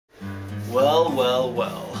Well, well,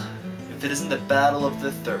 well. If it isn't the battle of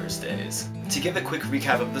the Thursdays. To give a quick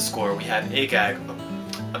recap of the score, we have AGAD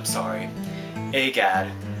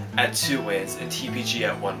at 2 wins and TPG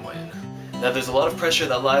at 1 win. Now there's a lot of pressure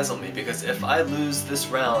that lies on me because if I lose this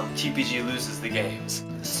round, TPG loses the games.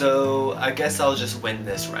 So I guess I'll just win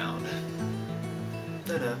this round.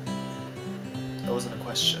 No, that wasn't a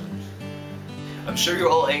question. I'm sure you're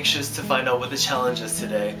all anxious to find out what the challenge is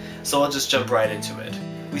today, so I'll just jump right into it.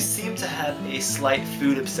 We seem to have a slight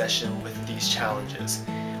food obsession with these challenges.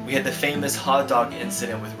 We had the famous hot dog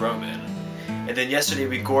incident with Roman, and then yesterday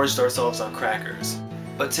we gorged ourselves on crackers.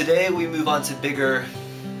 But today we move on to bigger,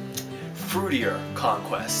 fruitier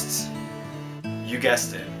conquests. You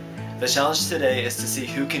guessed it. The challenge today is to see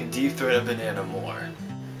who can deep throat a banana more.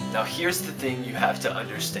 Now here's the thing you have to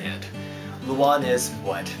understand. Luan is,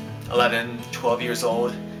 what, 11, 12 years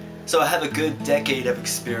old? So I have a good decade of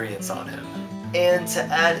experience on him. And to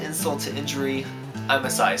add insult to injury, I'm a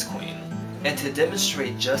size queen. And to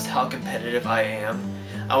demonstrate just how competitive I am,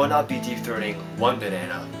 I will not be deep throating 1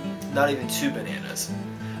 banana, not even 2 bananas,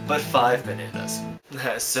 but 5 bananas.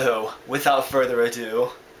 So, without further ado,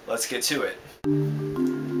 let's get to it.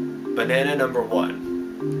 Banana number 1.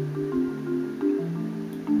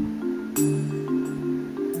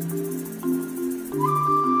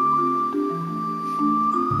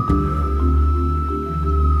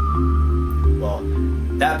 Well,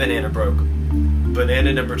 that banana broke.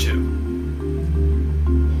 Banana number 2.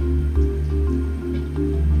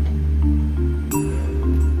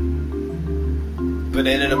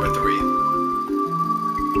 Banana number 3.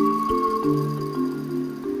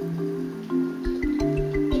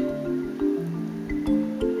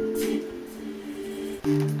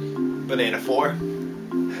 Banana 4.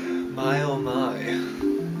 My oh my.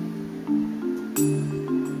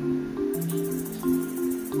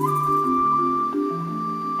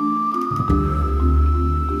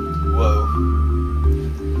 Whoa.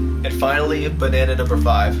 And finally, banana number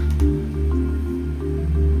 5. Ew.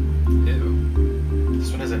 This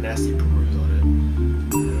one has a nasty bruise on it.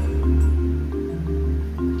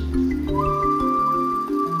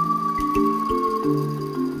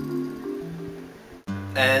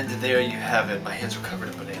 And there you have it, my hands were covered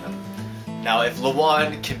in banana. Now if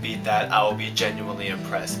Luan can beat that, I will be genuinely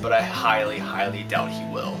impressed, but I highly, highly doubt he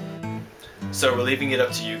will. So we're leaving it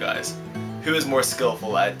up to you guys. Who is more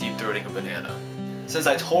skillful at deep throating a banana? Since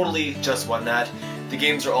I totally just won that, the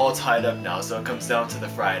games are all tied up now, so it comes down to the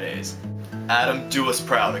Fridays. Adam, do us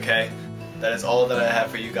proud, okay? That is all that I have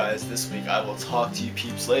for you guys this week. I will talk to you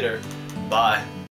peeps later. Bye.